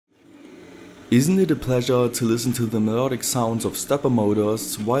Isn't it a pleasure to listen to the melodic sounds of stepper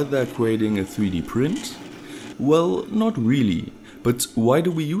motors while they're creating a 3D print? Well, not really, but why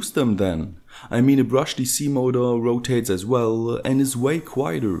do we use them then? I mean, a brush DC motor rotates as well and is way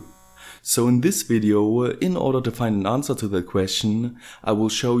quieter. So in this video, in order to find an answer to that question, I will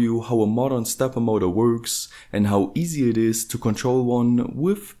show you how a modern stepper motor works and how easy it is to control one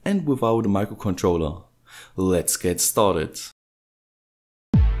with and without a microcontroller. Let's get started.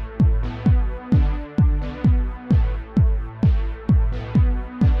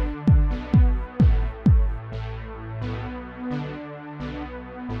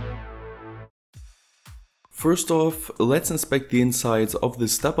 First off, let's inspect the insides of the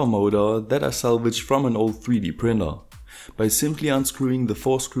stepper motor that I salvaged from an old 3D printer. By simply unscrewing the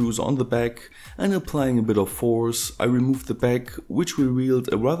 4 screws on the back and applying a bit of force, I removed the back, which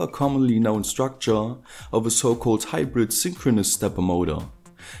revealed a rather commonly known structure of a so-called hybrid synchronous stepper motor.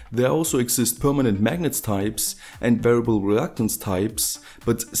 There also exist permanent magnets types and variable reluctance types,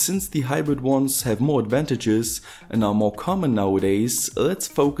 but since the hybrid ones have more advantages and are more common nowadays, let's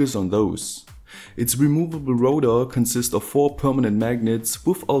focus on those. Its removable rotor consists of 4 permanent magnets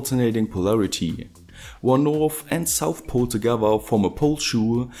with alternating polarity. One north and south pole together form a pole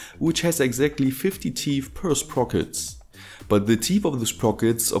shoe, which has exactly 50 teeth per sprocket. But the teeth of the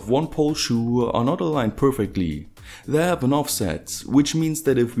sprockets of one pole shoe are not aligned perfectly. They have an offset, which means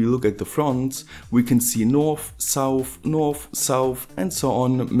that if we look at the front, we can see north, south, and so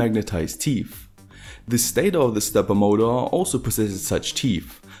on magnetized teeth. The stator of the stepper motor also possesses such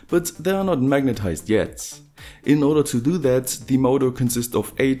teeth, but they are not magnetized yet. In order to do that, the motor consists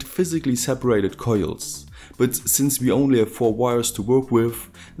of 8 physically separated coils. But since we only have 4 wires to work with,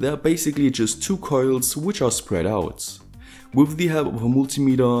 there are basically just 2 coils which are spread out. With the help of a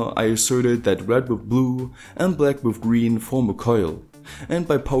multimeter, I asserted that red with blue and black with green form a coil. And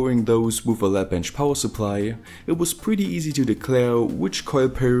by powering those with a lab bench power supply, it was pretty easy to declare which coil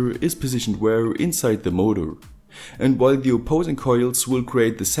pair is positioned where inside the motor. And while the opposing coils will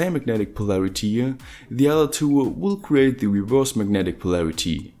create the same magnetic polarity, the other 2 will create the reverse magnetic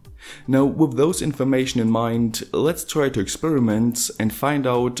polarity. Now, with those information in mind, let's try to experiment and find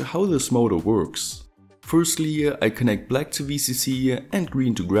out how this motor works. Firstly, I connect black to VCC and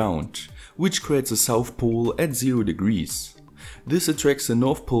green to ground, which creates a south pole at 0 degrees. This attracts the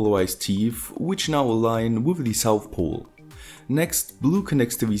north polarized teeth, which now align with the south pole. Next, blue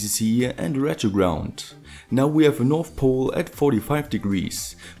connects to VCC and red to ground. Now we have a north pole at 45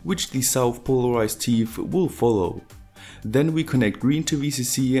 degrees, which the south polarized teeth will follow. Then we connect green to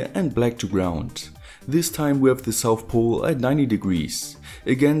VCC and black to ground. This time we have the south pole at 90 degrees.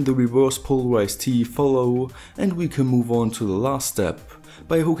 Again, the reverse polarized teeth follow, and we can move on to the last step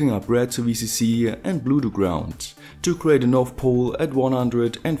by hooking up red to VCC and blue to ground to create a north pole at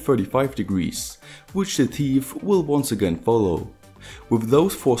 135 degrees, which the teeth will once again follow. With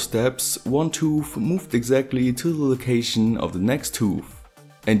those 4 steps, one tooth moved exactly to the location of the next tooth.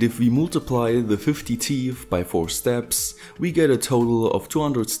 And if we multiply the 50 teeth by 4 steps, we get a total of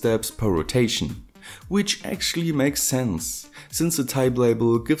 200 steps per rotation. Which actually makes sense, since the type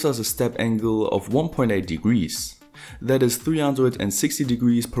label gives us a step angle of 1.8 degrees. That is 360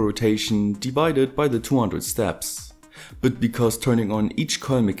 degrees per rotation divided by the 200 steps. But because turning on each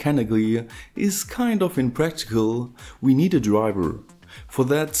coil mechanically is kind of impractical, we need a driver. For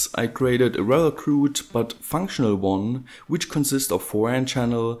that, I created a rather crude but functional one, which consists of 4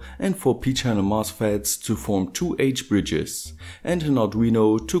 N-channel and 4 P-channel MOSFETs to form 2 H-bridges, and an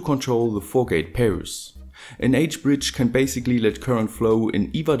Arduino to control the 4 gate pairs. An H-bridge can basically let current flow in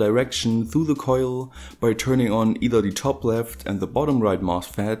either direction through the coil by turning on either the top left and the bottom right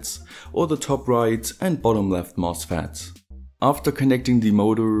MOSFETs, or the top right and bottom left MOSFET. After connecting the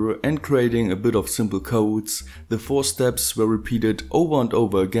motor and creating a bit of simple codes, the 4 steps were repeated over and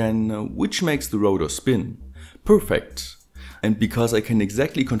over again, which makes the rotor spin. Perfect! And because I can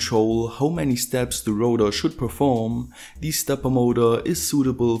exactly control how many steps the rotor should perform, the stepper motor is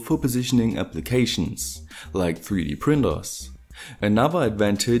suitable for positioning applications, like 3D printers. Another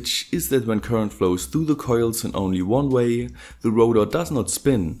advantage is that when current flows through the coils in only one way, the rotor does not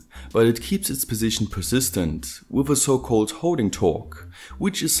spin, but it keeps its position persistent, with a so-called holding torque,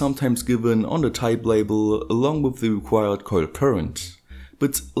 which is sometimes given on the type label along with the required coil current.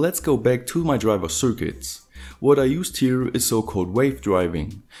 But let's go back to my driver circuit. What I used here is so-called wave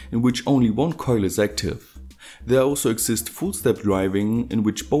driving, in which only one coil is active. There also exists full step driving, in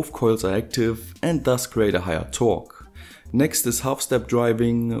which both coils are active and thus create a higher torque. Next is half-step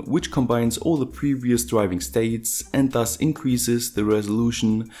driving, which combines all the previous driving states and thus increases the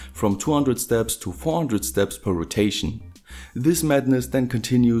resolution from 200 steps to 400 steps per rotation. This madness then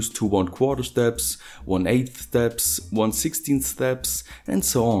continues to 1/4 steps, 1/8 steps, 1/16 steps, and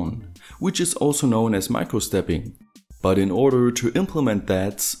so on, which is also known as microstepping. But in order to implement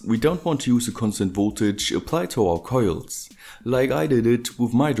that, we don't want to use a constant voltage applied to our coils, like I did it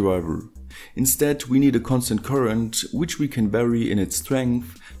with my driver. Instead, we need a constant current, which we can vary in its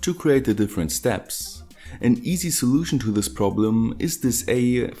strength to create the different steps. An easy solution to this problem is this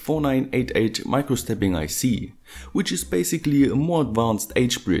A4988 microstepping IC, which is basically a more advanced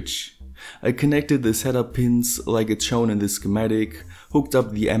H-bridge. I connected the setup pins like it's shown in this schematic, hooked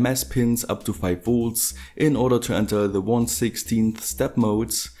up the MS pins up to 5 volts in order to enter the 1/16th step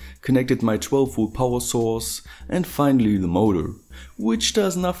modes, connected my 12 volt power source, and finally the motor, which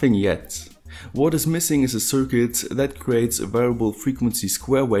does nothing yet. What is missing is a circuit that creates a variable frequency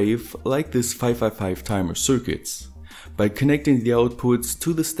square wave like this 555 timer circuit. By connecting the outputs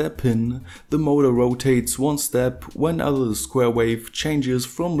to the step pin, the motor rotates one step whenever the square wave changes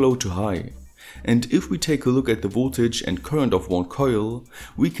from low to high. And if we take a look at the voltage and current of one coil,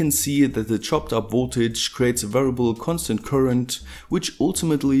 we can see that the chopped up voltage creates a variable constant current, which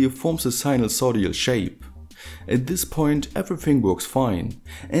ultimately forms a sinusoidal shape. At this point everything works fine,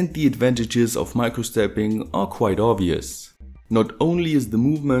 and the advantages of microstepping are quite obvious. Not only is the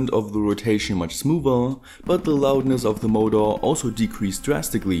movement of the rotation much smoother, but the loudness of the motor also decreased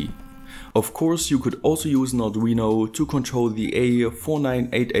drastically. Of course, you could also use an Arduino to control the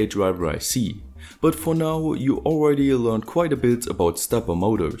A4988 driver IC, but for now you already learned quite a bit about stepper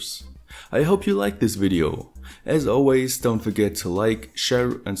motors. I hope you liked this video. As always, don't forget to like,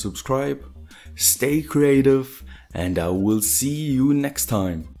 share and subscribe. Stay creative, and I will see you next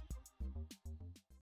time.